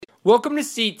Welcome to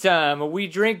Seat Time, where we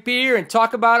drink beer and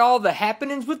talk about all the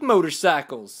happenings with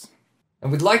motorcycles.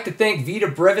 And we'd like to thank Vita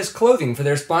Brevis Clothing for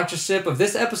their sponsorship of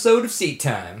this episode of Seat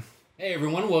Time. Hey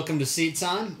everyone, welcome to Seat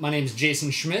Time. My name is Jason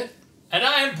Schmidt. And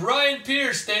I am Brian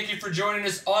Pierce. Thank you for joining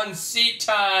us on Seat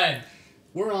Time.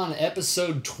 We're on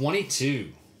episode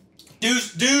 22.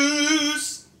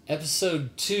 Deuce!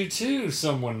 Episode 22,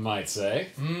 someone might say.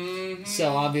 Mm-hmm. So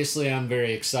obviously I'm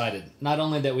very excited. Not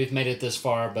only that we've made it this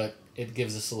far, but it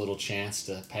gives us a little chance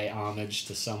to pay homage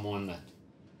to someone that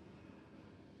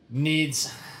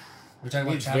needs... We're talking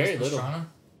about Travis Pastrana?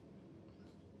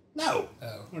 No.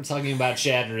 Oh. We're talking about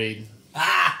Chad Reed.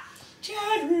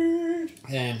 Chad Reed!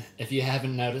 And if you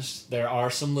haven't noticed, there are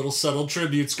some little subtle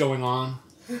tributes going on.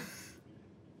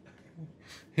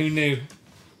 Who knew?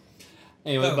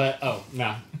 Anyway,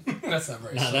 no. That's not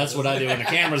very subtle, that's what I do when the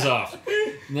camera's off.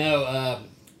 No,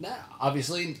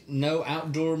 obviously no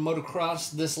outdoor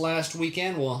motocross this last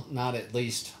weekend. Well, not at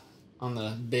least on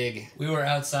the big... We were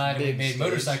outside and we made stage.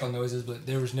 Motorcycle noises, but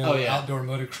there was no outdoor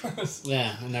motocross.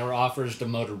 Yeah, and there were offers to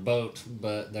motorboat,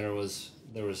 but there was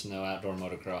no outdoor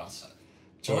motocross.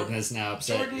 Jordan is now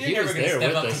upset. Jordan, he you're was never going to there step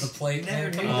with up us. to the plate.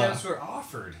 Never knew those were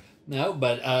offered. No,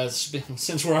 but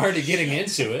since we're already getting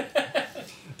into it,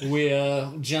 we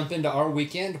jump into our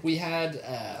weekend. We had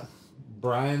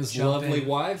Brian's lovely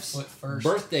wife's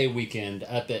birthday weekend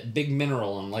up at Big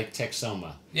Mineral on Lake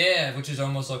Texoma. Yeah, which is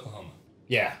almost Oklahoma.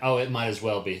 Yeah. Oh, it might as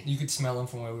well be. You could smell them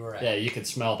from where we were at. Yeah, you could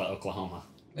smell the Oklahoma.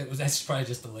 That's probably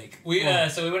just the lake.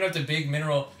 So we went up to Big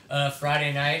Mineral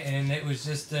Friday night, and it was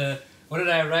just what did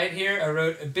I write here? I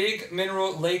wrote a Big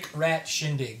Mineral Lake Rat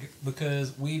Shindig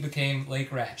because we became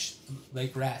lake rats.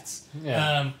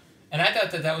 Yeah. And I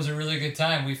thought that was a really good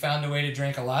time. We found a way to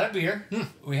drink a lot of beer.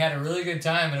 We had a really good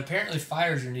time, and apparently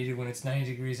fires are needed when it's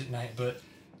 90 degrees at night, but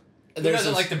who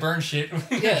doesn't like to burn shit?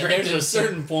 Yeah, there's a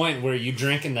certain point where you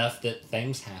drink enough that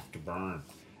things have to burn.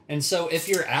 And so if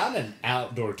you're at an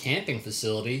outdoor camping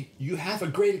facility, you have a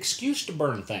great excuse to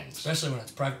burn things. Especially when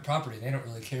it's private property. They don't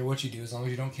really care what you do as long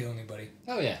as you don't kill anybody.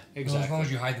 Oh, yeah, exactly. As long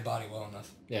as you hide the body well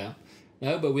enough. Yeah.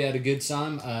 No, but we had a good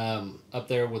time up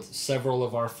there with several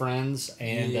of our friends,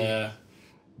 and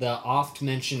the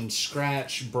oft-mentioned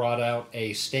Scratch brought out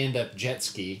a stand-up jet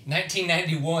ski.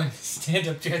 1991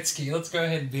 stand-up jet ski. Let's go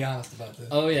ahead and be honest about this.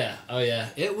 Oh, yeah.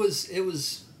 It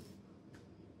was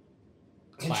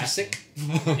classic.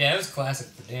 Yeah, it was classic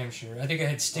for damn sure. I think I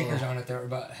had stickers on it that were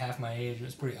about half my age. It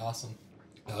was pretty awesome.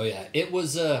 Oh, yeah. It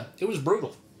was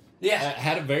brutal. Yeah. I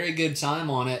had a very good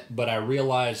time on it, but I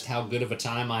realized how good of a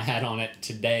time I had on it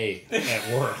today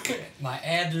at work. My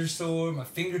abs are sore, my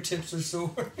fingertips are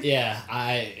sore. It's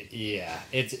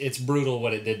brutal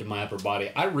what it did to my upper body.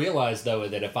 I realized though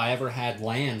that if I ever had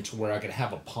land to where I could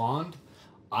have a pond,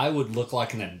 I would look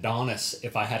like an Adonis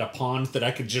if I had a pond that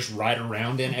I could just ride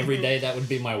around in every day. That would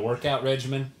be my workout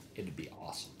regimen. It'd be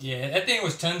awesome. Yeah, that thing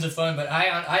was tons of fun, but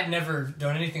I'd never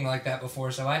done anything like that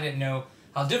before, so I didn't know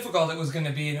how difficult it was going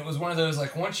to be, and it was one of those,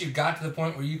 like, once you got to the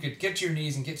point where you could get to your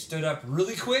knees and get stood up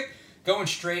really quick, going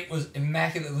straight was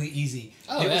immaculately easy.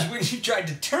 It was when you tried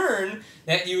to turn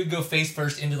that you would go face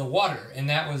first into the water, and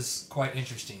that was quite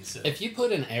interesting. So if you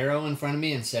put an arrow in front of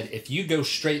me and said, if you go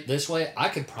straight this way, I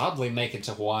could probably make it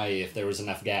to Hawaii if there was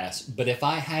enough gas. But if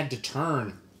I had to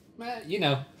turn,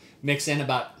 mix in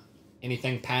about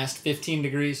anything past 15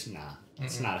 degrees, nah.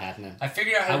 It's not happening. I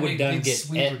figured out how to make big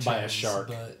sweep returns, by a shark.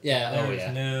 But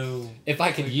No. If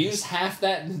I could use half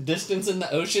that distance in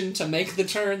the ocean to make the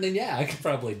turn, then yeah, I could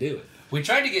probably do it. We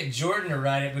tried to get Jordan to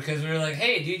ride it because we were like,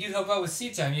 hey, dude, you help out with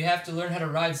Seat Time. You have to learn how to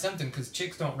ride something because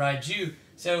chicks don't ride you.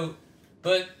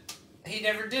 But he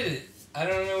never did it. I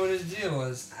don't know what his deal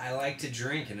was. I like to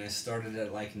drink, and I started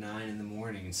at like 9 in the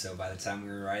morning, and so by the time we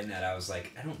were riding that, I was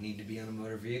like, I don't need to be on a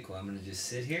motor vehicle. I'm going to just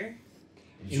sit here.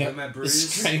 My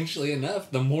brews. Strangely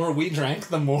enough, the more we drank,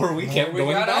 the more we kept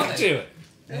going back to it.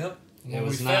 Yep. It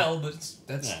was fell, but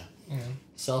that's... Yeah.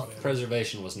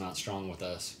 Self-preservation was not strong with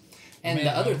us. And the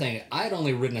other thing, I had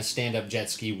only ridden a stand-up jet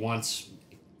ski once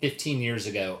 15 years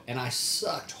ago, and I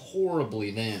sucked horribly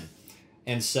then.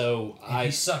 And so I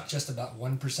sucked just about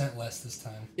 1% less this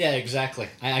time. Yeah, exactly.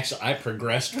 I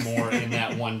progressed more in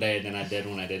that one day than I did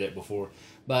when I did it before.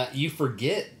 But you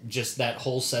forget just that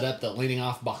whole setup, that leading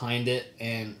off behind it,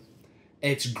 and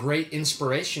it's great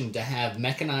inspiration to have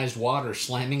mechanized water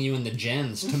slamming you in the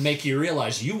gens to make you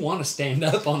realize you want to stand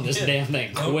up on this damn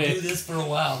thing quick. Don't do this for a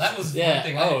while. That was one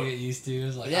thing I had to get used to. It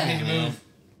was like, I need to move.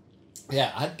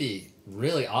 Yeah, I'd be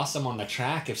really awesome on the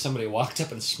track if somebody walked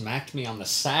up and smacked me on the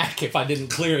sack if I didn't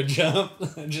clear a jump.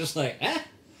 Just like,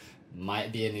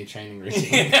 might be a new training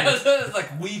routine. It's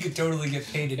like we could totally get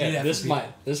paid to do that.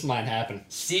 This might happen.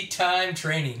 Seat time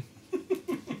training.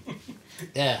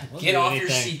 Yeah. Get off your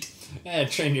seat. Yeah,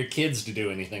 train your kids to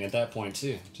do anything at that point,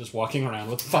 too. Just walking around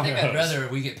with a fire I think hose. I'd rather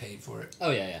we get paid for it.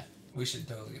 Oh, yeah. We should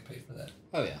totally get paid for that.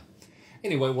 Oh, yeah.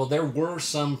 Anyway, well, there were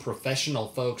some professional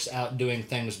folks out doing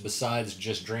things besides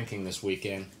just drinking this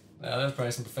weekend. There's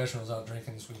probably some professionals out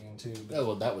drinking this weekend, too. But... Oh,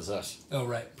 well, that was us. Oh,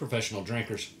 right. Professional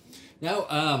drinkers. No,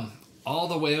 all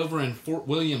the way over in Fort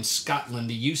William, Scotland,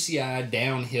 the UCI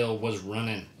downhill was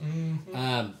running.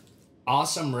 Mm-hmm.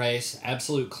 Awesome race,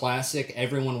 absolute classic.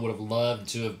 Everyone would have loved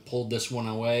to have pulled this one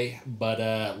away,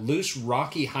 but loose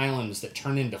rocky highlands that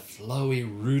turn into flowy,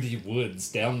 rooty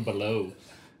woods down below.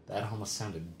 That almost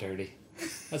sounded dirty.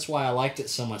 That's why I liked it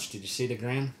so much. Did you see the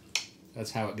grin?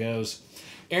 That's how it goes.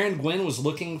 Aaron Gwynn was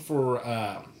looking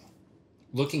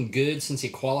good since he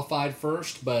qualified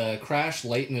first, but a crash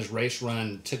late in his race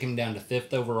run took him down to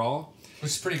 5th overall.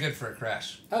 Which is pretty good for a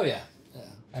crash. Oh, yeah.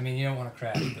 I mean, you don't want to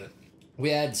crash, but... We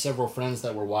had several friends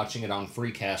that were watching it on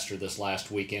Freecaster this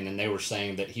last weekend, and they were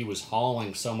saying that he was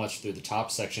hauling so much through the top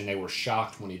section, they were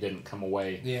shocked when he didn't come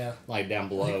away, like down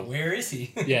below. Like, where is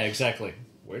he? Yeah, exactly.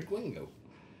 Where'd Gwynn go?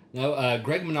 No,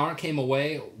 Greg Menard came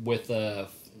away with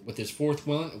his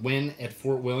 4th win at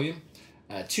Fort William.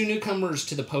 2 newcomers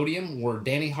to the podium were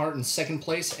Danny Hart in 2nd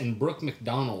place and Brooke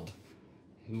McDonald,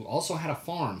 who also had a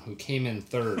farm, who came in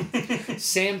 3rd.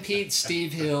 Sam Pete,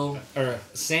 Steve Hill,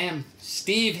 Steve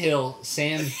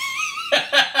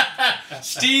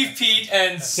Pete,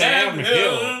 and Sam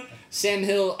Hill. Sam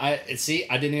Hill, I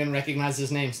didn't even recognize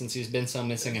his name since he's been so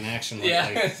missing in action lately. Yeah,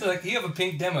 it's like, you have a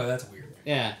pink demo, that's weird.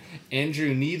 Yeah,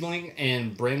 Andrew Needling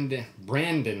and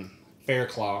Brandon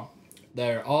Fairclaw.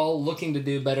 They're all looking to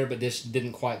do better, but just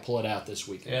didn't quite pull it out this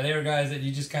weekend. Yeah, they were guys that you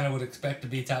just kind of would expect to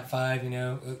be top 5,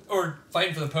 or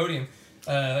fighting for the podium.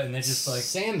 And they're just like...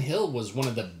 Sam Hill was one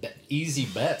of the easy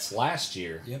bets last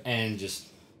year. Yep. And just,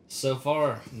 so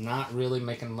far, not really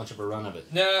making much of a run of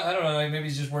it. No, I don't know. Maybe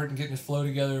he's just working, getting his flow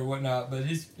together or whatnot, but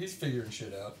he's figuring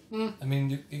shit out. I mean,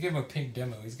 you give him a pink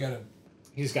demo. He's got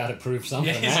to prove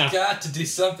something he's now. got to do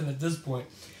something at this point.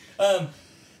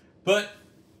 But...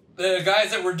 the guys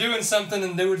that were doing something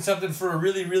and doing something for a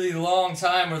really, really long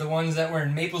time are the ones that were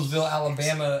in Maplesville,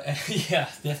 Alabama. Yeah,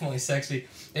 definitely sexy.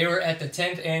 They were at the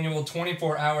 10th annual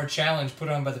 24-hour challenge put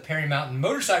on by the Perry Mountain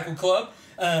Motorcycle Club.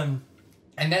 And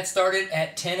that started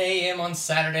at 10 a.m. on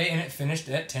Saturday and it finished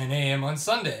at 10 a.m. on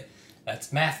Sunday.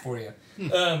 That's math for you.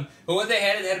 But what they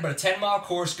had about a 10-mile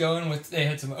course going. They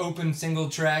had some open single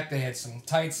track. They had some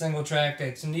tight single track. They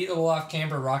had some neat little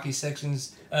off-camber rocky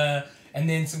sections. And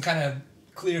then some kind of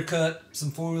clear cut, some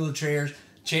 4-wheeler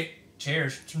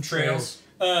some trails.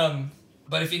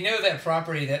 But if you know that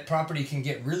property can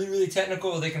get really, really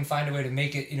technical. They can find a way to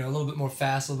make it, a little bit more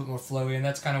fast, a little bit more flowy, and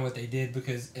that's kind of what they did,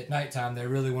 because at nighttime they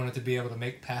really wanted to be able to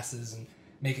make passes and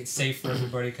make it safe for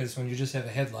everybody, because when you just have a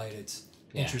headlight, it's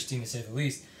interesting to say the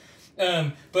least.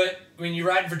 But when you're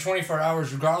riding for 24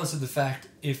 hours, regardless of the fact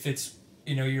if it's,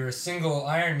 you're a single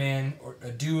Ironman or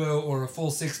a duo or a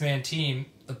full 6-man team,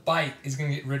 the bike is going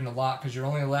to get ridden a lot, because you're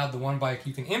only allowed the one bike.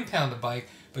 You can impound the bike,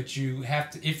 but you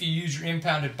have to, if you use your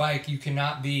impounded bike, you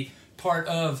cannot be part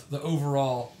of the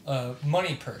overall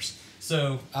money purse.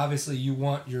 So obviously you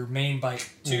want your main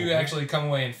bike to actually come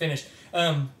away and finish.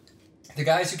 The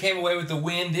guys who came away with the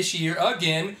win this year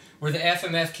again were the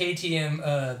FMF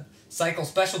KTM cycle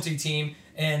specialty team,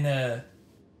 and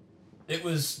it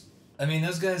was,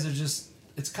 those guys are just,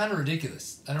 it's kind of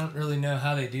ridiculous. I don't really know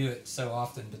how they do it so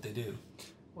often, but they do.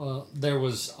 Well, there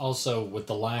was also, with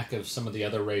the lack of some of the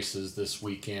other races this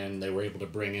weekend, they were able to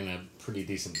bring in a pretty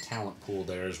decent talent pool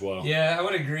there as well. Yeah, I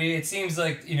would agree. It seems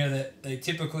like, that they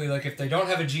typically, like, if they don't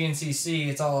have a GNCC,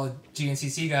 it's all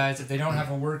GNCC guys. If they don't have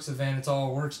a Works event, it's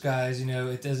all Works guys.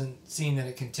 It doesn't seem that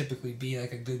it can typically be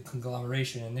like a good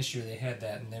conglomeration. And this year they had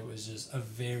that, and it was just a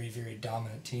very, very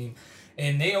dominant team.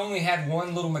 And they only had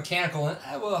one little mechanical. And,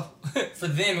 for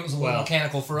them it was a little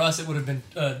mechanical. For us, it would have been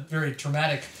very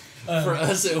traumatic. For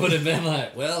us, it would have been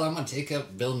like, well, I'm going to take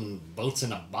up building boats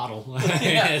in a bottle.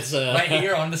 It's, right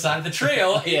here on the side of the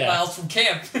trail, 8 miles from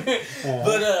camp.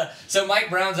 But so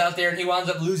Mike Brown's out there, and he winds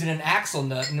up losing an axle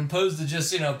nut, and opposed to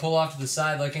just, pull off to the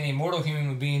side like any mortal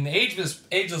human being, the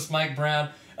ageless Mike Brown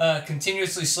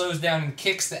continuously slows down and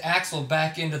kicks the axle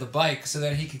back into the bike so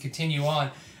that he could continue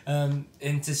on.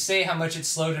 And to say how much it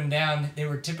slowed him down, they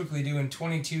were typically doing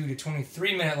 22 to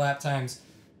 23 minute lap times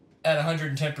at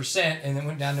 110%, and it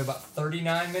went down to about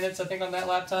 39 minutes, I think, on that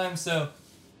lap time. So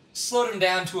slowed him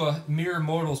down to a mere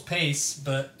mortal's pace,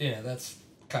 but that's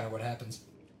kind of what happens.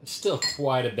 Still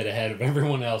quite a bit ahead of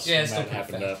everyone else when that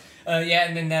happened up.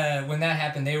 And then when that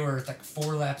happened, they were like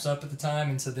 4 laps up at the time,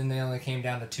 and so then they only came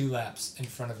down to 2 laps in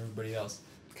front of everybody else.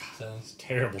 So It's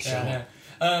terrible yeah, I showing.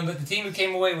 know. But the team who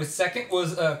came away with second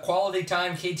was Quality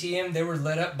Time KTM. They were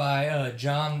led up by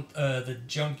John the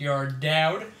Junkyard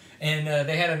Dowd, and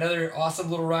they had another awesome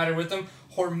little rider with them,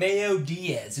 Hormeo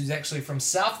Diaz, who's actually from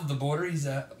south of the border. He's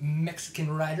a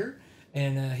Mexican rider,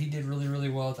 and he did really, really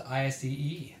well at the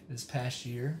ISDE this past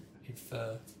year. If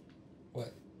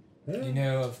you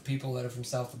know of people that are from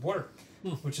south of the border,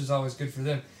 which is always good for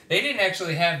them. They didn't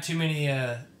actually have too many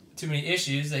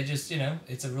issues. They just,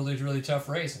 it's a really, really tough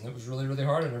race, and it was really, really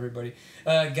hard on everybody.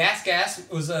 Gas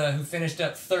was who finished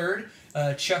up third.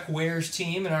 Chuck Ware's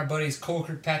team and our buddies Cole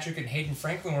Kirkpatrick and Hayden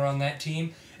Franklin were on that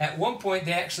team. At one point,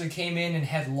 they actually came in and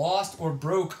had lost or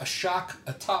broke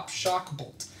a top shock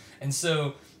bolt, and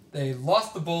so they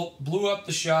lost the bolt, blew up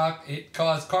the shock. It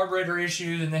caused carburetor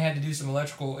issues, and they had to do some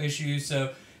electrical issues.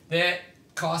 So that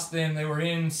cost them. They were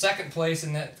in second place,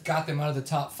 and that got them out of the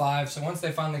top 5. So once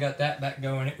they finally got that back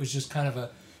going, it was just kind of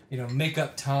a make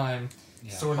up time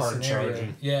sort of scenario.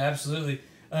 Charging. Yeah, absolutely.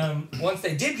 Once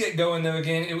they did get going though,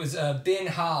 again, it was Ben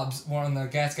Hobbs, one on the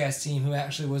Gas team, who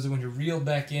actually was the one who reeled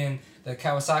back in the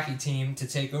Kawasaki team to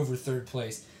take over third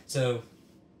place. So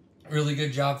really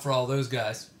good job for all those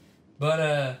guys.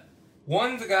 But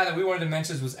one of the guy that we wanted to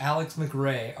mention was Alex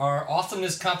McRae, our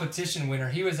awesomeness competition winner.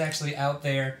 He was actually out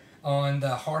there on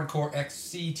the Hardcore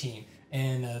XC team,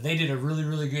 and they did a really,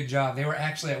 really good job. They were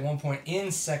actually at one point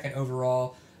in second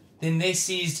overall. Then they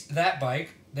seized that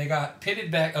bike. They got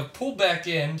pulled back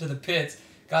into the pits,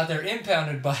 got their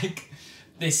impounded bike.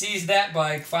 They seized that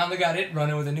bike, finally got it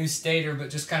running with a new stator, but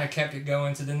just kind of kept it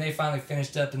going. So then they finally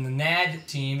finished up in the NAD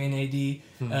team, NAD,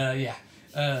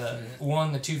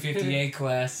 won the 250A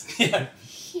class. Yeah.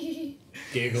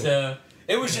 Giggle. So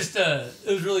it was just it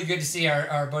was really good to see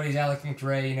our buddies Alex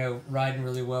McRae, riding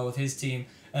really well with his team.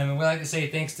 And we like to say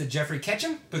thanks to Jeffrey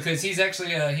Ketchum, because he's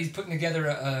actually he's putting together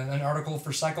an article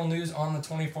for Cycle News on the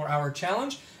 24-hour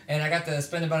challenge, and I got to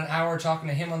spend about an hour talking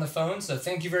to him on the phone. So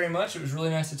thank you very much. It was really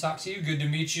nice to talk to you. Good to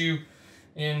meet you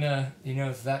in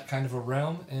that kind of a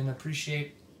realm, and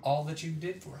appreciate all that you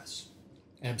did for us.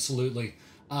 Absolutely.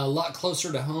 A lot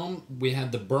closer to home, we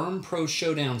had the Berm Pro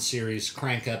Showdown Series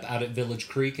crank up out at Village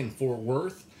Creek in Fort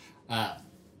Worth.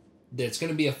 It's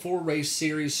going to be a 4-race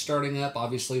series starting up,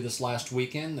 obviously, this last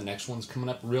weekend. The next one's coming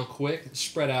up real quick,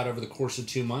 spread out over the course of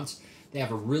 2 months. They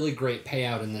have a really great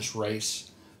payout in this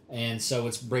race, and so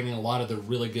it's bringing a lot of the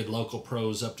really good local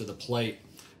pros up to the plate.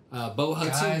 Bo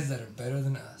Hudson, guys that are better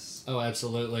than us. Oh,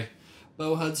 absolutely.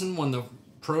 Bo Hudson won the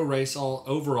pro race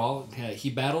overall. He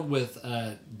battled with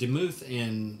Demuth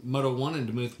in Moto 1, and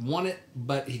Demuth won it,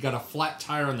 but he got a flat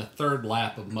tire on the third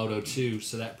lap of Moto 2,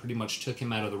 so that pretty much took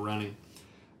him out of the running.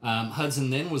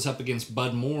 Hudson then was up against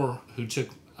Bud Moore, who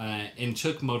took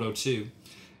Moto 2.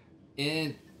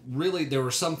 And really, there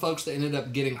were some folks that ended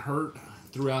up getting hurt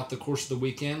throughout the course of the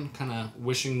weekend, kind of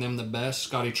wishing them the best.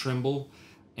 Scotty Trimble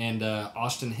and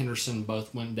Austin Henderson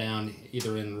both went down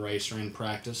either in race or in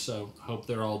practice, so hope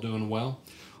they're all doing well.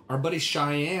 Our buddy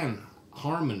Cheyenne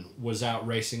Harmon was out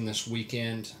racing this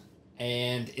weekend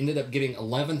and ended up getting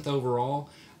 11th overall.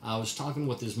 I was talking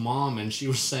with his mom, and she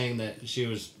was saying that he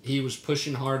was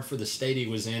pushing hard for the state he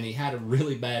was in. He had a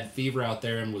really bad fever out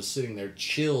there and was sitting there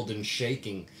chilled and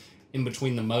shaking in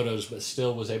between the motos, but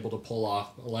still was able to pull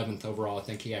off 11th overall. I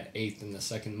think he had 8th in the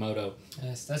second moto.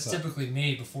 Yes, that's typically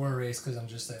me before a race, because I'm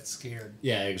just that scared.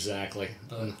 Yeah, exactly.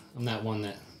 But I'm that one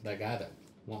that guy that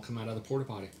won't come out of the porta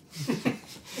potty.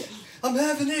 I'm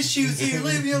having issues here.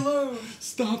 Leave me alone.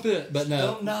 Stop it. But no.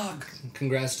 Don't knock.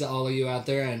 Congrats to all of you out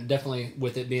there, and definitely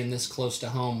with it being this close to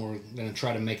home, we're going to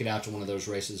try to make it out to one of those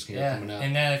races here coming up.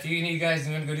 And if you guys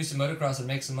want to go do some motocross and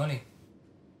make some money,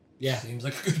 yeah, seems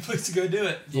like a good place to go do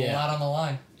it. There's a lot on the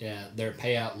line. Yeah, their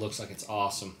payout looks like it's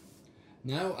awesome.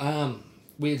 Now,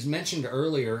 we had mentioned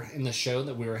earlier in the show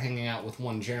that we were hanging out with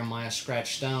one Jeremiah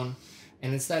Scratch Stone,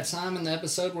 and it's that time in the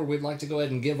episode where we'd like to go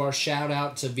ahead and give our shout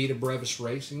out to Vita Brevis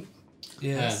Racing.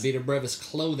 Yes. Vita Brevis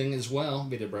Clothing as well.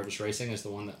 Vita Brevis Racing is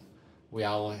the one that we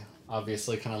all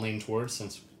obviously kind of lean towards,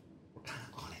 since we're kind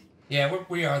of on it. Yeah,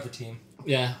 we are the team.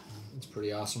 Yeah, it's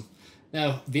pretty awesome.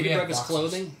 Now, Vita Brevis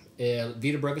Clothing.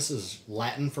 Vita Brevis is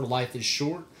Latin for life is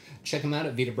short. Check them out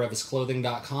at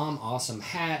vitabrevisclothing.com. Awesome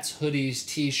hats, hoodies,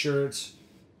 t-shirts.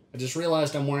 I just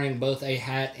realized I'm wearing both a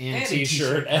hat and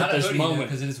t-shirt at this moment.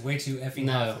 Because it is way too effing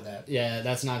hot for that. Yeah,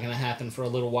 that's not going to happen for a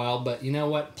little while. But you know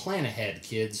what? Plan ahead,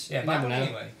 kids. Yeah, buy one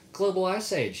anyway. Global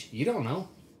Ice Age. You don't know.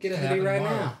 Get a hoodie right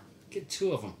now. Get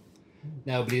 2 of them.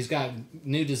 No, but he's got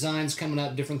new designs coming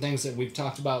up, different things that we've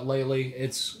talked about lately.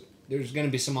 There's going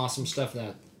to be some awesome stuff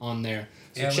on there.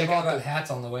 So yeah, we've all got hats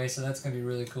on the way, so that's going to be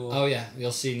really cool. Oh, yeah.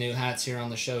 You'll see new hats here on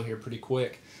the show here pretty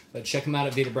quick. But check them out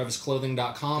at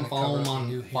VitaBrevisClothing.com.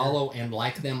 Follow and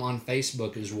like them on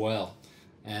Facebook as well.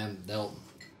 And they'll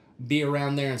be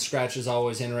around there, and Scratch is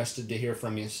always interested to hear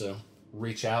from you, so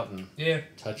reach out and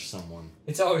touch someone.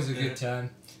 It's always a good time.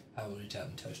 I will reach out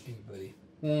and touch anybody.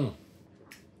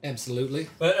 Absolutely.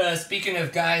 But speaking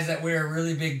of guys that wear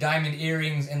really big diamond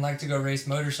earrings and like to go race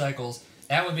motorcycles,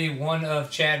 that would be one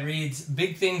of Chad Reed's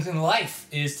big things in life,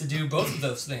 is to do both of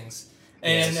those things.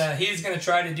 And he's going to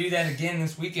try to do that again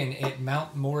this weekend at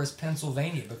Mount Morris,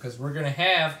 Pennsylvania, because we're going to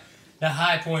have the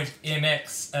High Point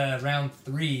MX round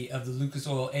 3 of the Lucas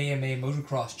Oil AMA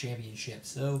Motocross Championship.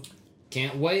 So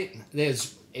can't wait.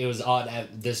 It was odd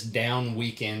at this down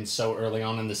weekend so early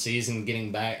on in the season,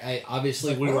 getting back.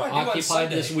 Obviously, we were occupied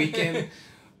this weekend.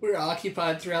 We were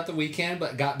occupied throughout the weekend,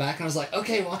 but got back and I was like,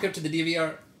 okay, walk up to the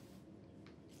DVR.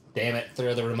 Damn it,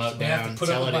 throw the remote down,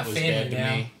 tell it was dead to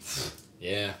me.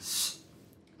 Yeah.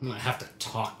 I'm going to have to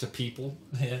talk to people.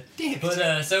 Yeah. Damn it.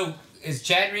 But, so, is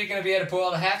Chad Reed going to be able to pull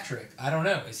out a hat trick? I don't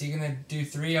know. Is he going to do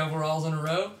 3 overalls in a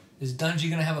row? Is Dungy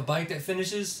going to have a bike that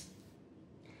finishes?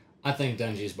 I think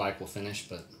Dungy's bike will finish,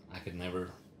 but I could never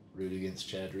root against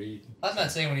Chad Reed. I'm not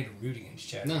saying we need to root against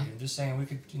Chad Reed. I'm just saying we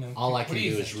could, all I can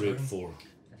do is root for.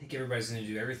 I think everybody's going to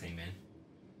do everything, man.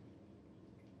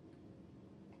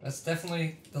 That's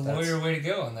definitely the lawyer way to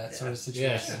go on that sort of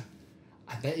situation. Yeah.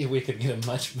 I bet you we could get a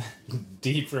much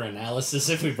deeper analysis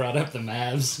if we brought up the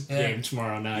Mavs game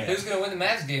tomorrow night. Who's going to win the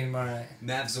Mavs game tomorrow night?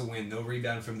 Mavs will win. They'll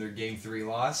rebound from their Game 3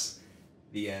 loss.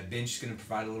 The bench is going to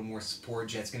provide a little more support.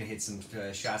 Jet's going to hit some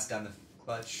shots down the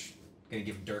clutch. Going to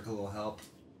give Dirk a little help.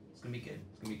 It's going to be good.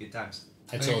 It's going to be good times.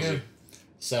 I told you.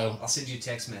 So I'll send you a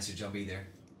text message. I'll be there.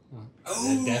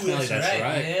 Oh, definitely. That's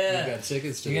right. Yeah. You got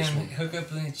tickets to this one. You going to hook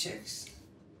up with any chicks?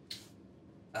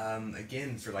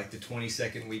 Again, for like the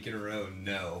 22nd week in a row,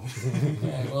 no.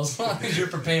 Yeah, well, as long as you're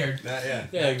prepared. Yeah,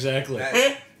 exactly.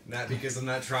 Not because I'm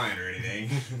not trying or anything.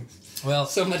 Well,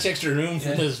 so much extra room for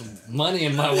this money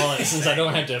in my wallet since I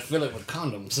don't have to fill it with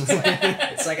condoms.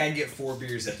 It's like I get 4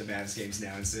 beers at the Mavs games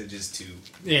now instead of just 2.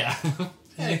 Yeah.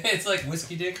 It's like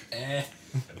whiskey dick.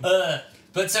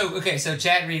 But so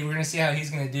Chad Reed, we're gonna see how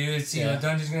he's gonna do. See what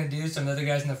Dungy's gonna do. Some other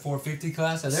guys in the 450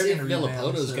 class. So they're gonna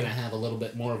Villapoto's gonna have a little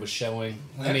bit more of a showing.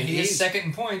 I mean, he's second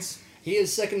in points. He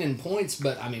is second in points,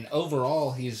 but I mean,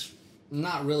 overall, he's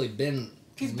not really been.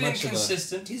 He's been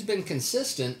consistent. He's been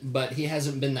consistent, but he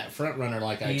hasn't been that front runner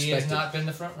like I expected. He has not been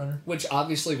the front runner. Which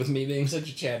obviously, with me being such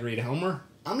a Chad Reed homer,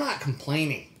 I'm not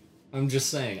complaining. I'm just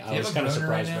saying I was kind of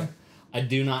surprised. Right, I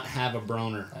do not have a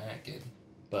Broner. Alright, good.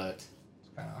 But it's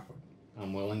kind of awkward.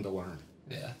 I'm willing to learn.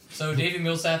 Yeah. So Davey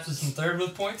Millsaps is in third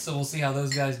with points, so we'll see how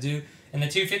those guys do. In the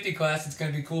 250 class, it's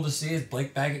going to be cool to see. Is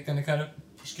Blake Baggett going to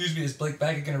is Blake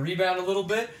Baggett going to rebound a little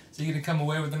bit? So you're going to come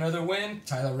away with another win.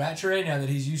 Tyler Rattray, now that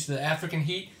he's used to the African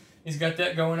heat, he's got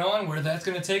that going on. Where that's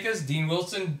going to take us, Dean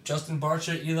Wilson, Justin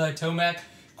Barcia, Eli Tomac,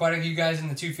 quite a few guys in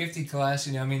the 250 class.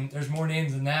 I mean, there's more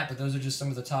names than that, but those are just some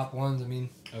of the top ones. I mean,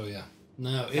 oh yeah.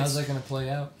 No, how's that going to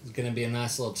play out? It's going to be a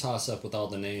nice little toss-up with all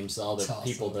the names, all the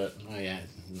people that... Oh, yeah.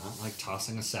 Not like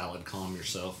tossing a salad. Calm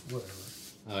yourself. Whatever.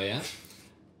 Oh, yeah?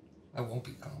 I won't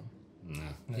be calm.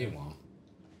 No. You won't.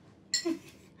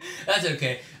 That's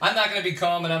okay. I'm not going to be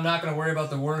calm, and I'm not going to worry about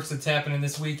the works that's happening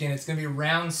this weekend. It's going to be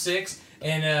round 6,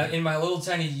 and in my little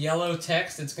tiny yellow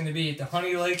text, it's going to be at the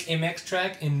Honey Lake MX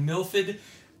track in Milford,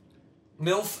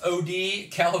 OD,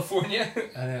 California.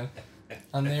 I know.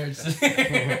 I'm there.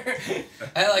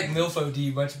 I like MILF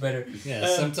OD much better. Yeah,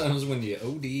 sometimes when you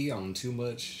OD on too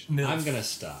much, MILF. I'm going to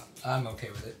stop. I'm okay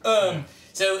with it.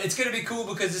 So it's going to be cool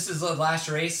because this is the last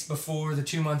race before the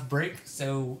 2-month break.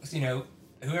 So,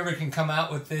 whoever can come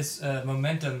out with this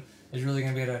momentum is really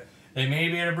going to be able to... They may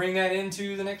be able to bring that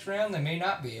into the next round. They may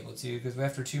not be able to because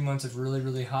after 2 months of really,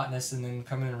 really hotness and then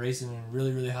coming and racing in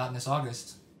really, really hotness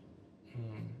August.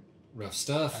 Rough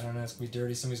stuff. I don't know. It's going to be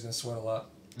dirty. Somebody's going to sweat a lot.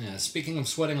 Yeah, speaking of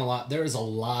sweating a lot, there is a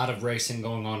lot of racing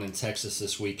going on in Texas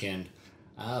this weekend.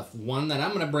 One that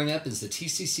I'm going to bring up is the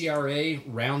TCCRA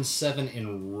Round 7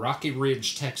 in Rocky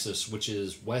Ridge, Texas, which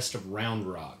is west of Round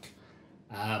Rock.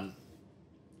 Like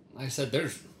I said,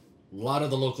 there's a lot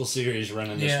of the local series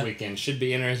running this weekend. Should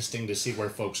be interesting to see where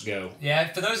folks go.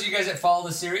 Yeah, for those of you guys that follow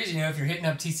the series, if you're hitting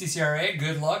up TCCRA,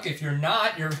 good luck. If you're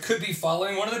not, you could be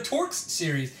following one of the Torx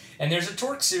series. And there's a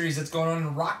Torx series that's going on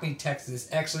in Rockney, Texas,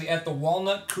 actually at the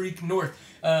Walnut Creek North.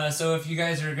 So if you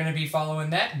guys are going to be following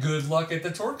that, good luck at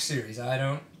the Torx series. I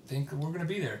don't think we're going to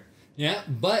be there. Yeah,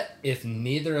 but if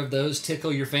neither of those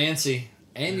tickle your fancy,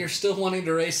 and you're still wanting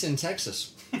to race in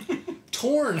Texas,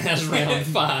 Torn has round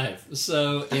 5.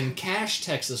 So in Cache,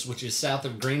 Texas, which is south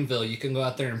of Greenville, you can go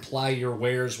out there and ply your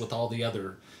wares with all the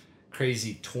other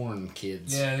crazy Torn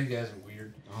kids. Yeah, you guys are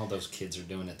weird. All those kids are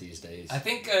doing it these days. I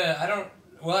think I don't.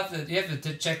 We'll you have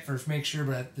to check for make sure,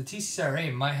 but the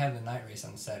TCCRA might have the night race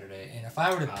on Saturday, and if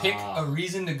I were to pick a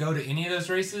reason to go to any of those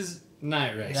races,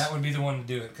 night race, that would be the one to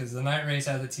do it, because the night race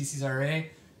out of the TCCRA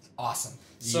is awesome,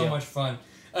 so much fun.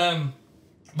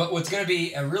 But what's going to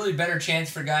be a really better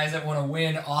chance for guys that want to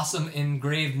win awesome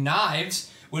engraved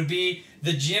knives would be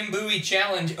the Jim Bowie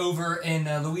Challenge over in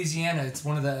Louisiana. It's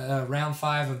one of the round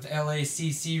 5 of the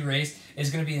LACC race. It's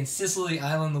going to be in Sicily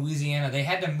Island, Louisiana. They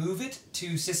had to move it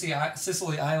to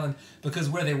Sicily Island because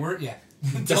where they were, Island.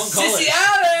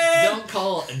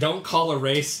 Don't call a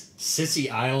race Sissy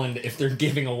Island if they're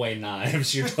giving away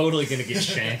knives. You're totally going to get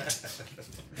shanked.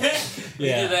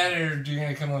 Either that or you're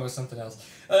going to come up with something else.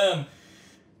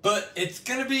 But it's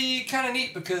going to be kind of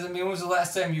neat because, I mean, when was the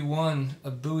last time you won a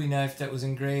Bowie knife that was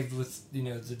engraved with,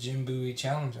 the Jim Bowie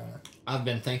Challenge on it? I've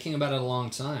been thinking about it a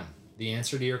long time. The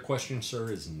answer to your question,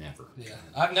 sir, is never. Yeah.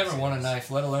 I've never won a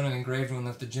knife, let alone an engraved one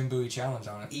with the Jim Bowie Challenge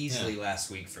on it. Easily last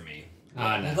week for me. No.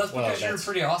 Well, that's because you're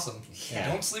pretty awesome.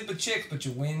 Yeah. Don't sleep with chicks, but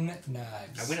you win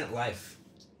knives. I win at life.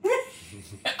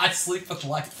 I sleep with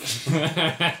life.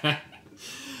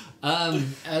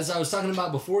 As I was talking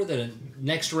about before, the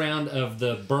next round of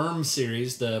the Berm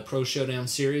series, the Pro Showdown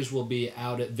series, will be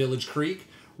out at Village Creek.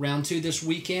 Round 2 this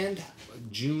weekend,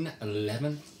 June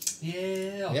 11th.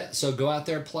 Yeah. Yeah, so go out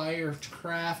there, ply your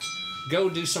craft, go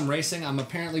do some racing. I'm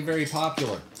apparently very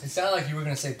popular. It sounded like you were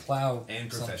going to say plow. And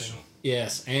professional.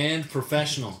 Yes, and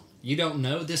professional. You don't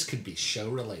know, this could be show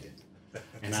related.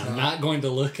 And I'm not going to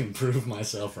look and prove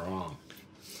myself wrong.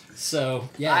 So,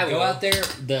 yeah, go out there.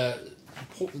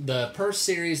 The purse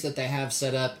series that they have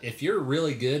set up, if you're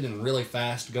really good and really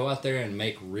fast, go out there and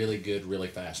make really good, really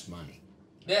fast money.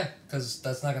 Yeah, because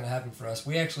that's not going to happen for us.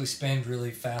 We actually spend really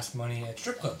fast money at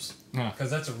strip clubs. Because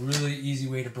that's a really easy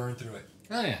way to burn through it.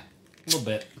 Oh, yeah. A little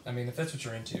bit. I mean, if that's what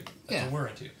you're into, that's what we're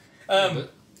into.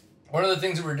 One of the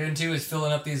things that we're doing, too, is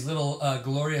filling up these little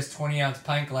glorious 20-ounce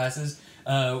pint glasses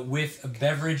with a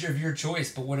beverage of your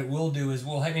choice. But what it will do is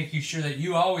we'll make you sure that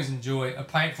you always enjoy a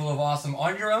pint full of awesome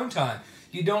on your own time.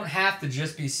 You don't have to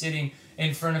just be sitting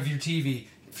in front of your TV,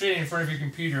 sitting in front of your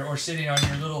computer, or sitting on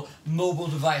your little mobile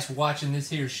device watching this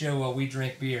here show while we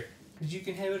drink beer. Because you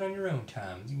can have it on your own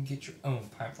time. You can get your own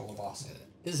pint full of awesome.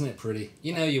 Isn't it pretty?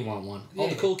 You know you want one. All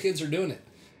the cool kids are doing it.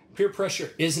 Peer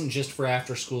pressure isn't just for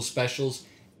after-school specials.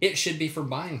 It should be for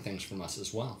buying things from us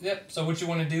as well. Yep. So what you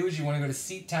want to do is you want to go to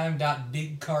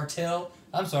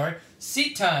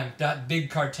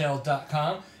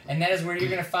seattime.bigcartel.com, and that is where you're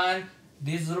going to find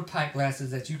these little pint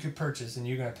glasses that you can purchase, and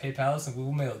you're going to PayPal us, and we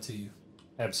will mail it to you.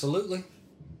 Absolutely.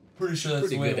 Pretty sure that's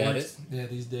the way it works. Yeah,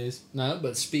 these days. No,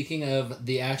 but speaking of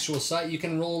the actual site, you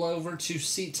can roll over to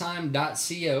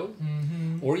seattime.co,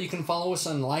 or you can follow us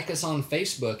and like us on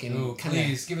Facebook. And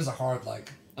please, give us a hard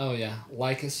like. Oh, yeah.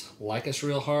 Like us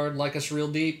real hard, like us real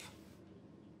deep.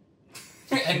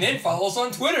 And then follow us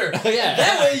on Twitter. Oh, yeah.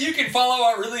 That way you can follow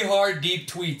our really hard, deep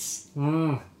tweets.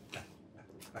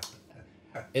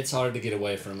 It's hard to get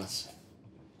away from us.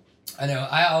 I know.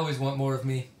 I always want more of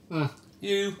me.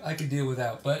 You, I could deal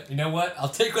without. But you know what? I'll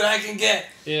take what I can get.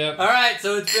 Yeah. All right,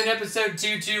 so it's been episode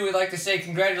 22. We'd like to say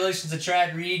congratulations to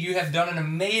Chad Reed. You have done an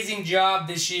amazing job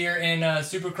this year in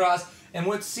Supercross, and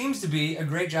what seems to be a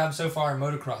great job so far in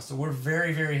motocross. So we're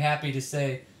very, very happy to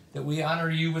say that we honor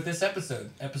you with this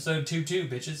episode. Episode 22,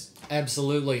 bitches.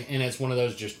 Absolutely. And it's one of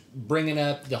those just bringing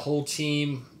up the whole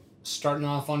team, starting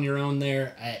off on your own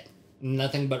there at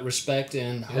nothing but respect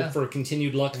and hope for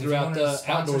continued luck throughout the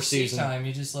outdoor season. Time,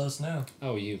 you just let us know.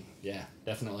 Oh, yeah,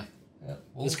 definitely. Yep.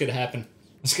 This could happen.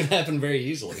 This could happen very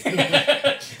easily. You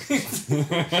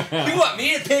want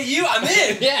me to pay you? I'm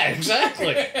in. Yeah,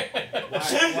 exactly.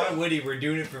 Why would he? We're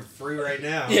doing it for free right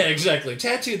now. Yeah, exactly.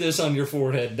 Tattoo this on your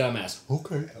forehead, dumbass.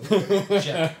 Okay.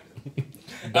 Check.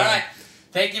 All right.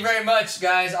 Thank you very much,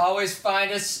 guys. Always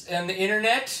find us on the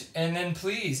internet, and then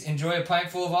please enjoy a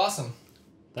pint full of awesome.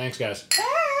 Thanks, guys.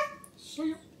 See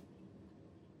you.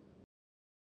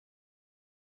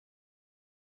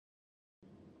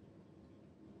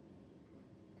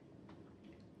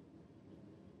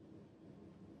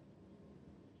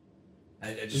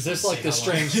 Is this like the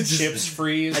strange chips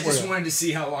freeze? I just wanted to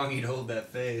see how long he'd hold that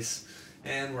face.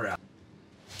 And we're out.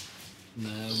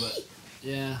 No, but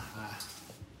yeah.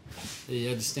 You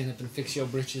had to stand up and fix your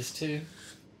britches too.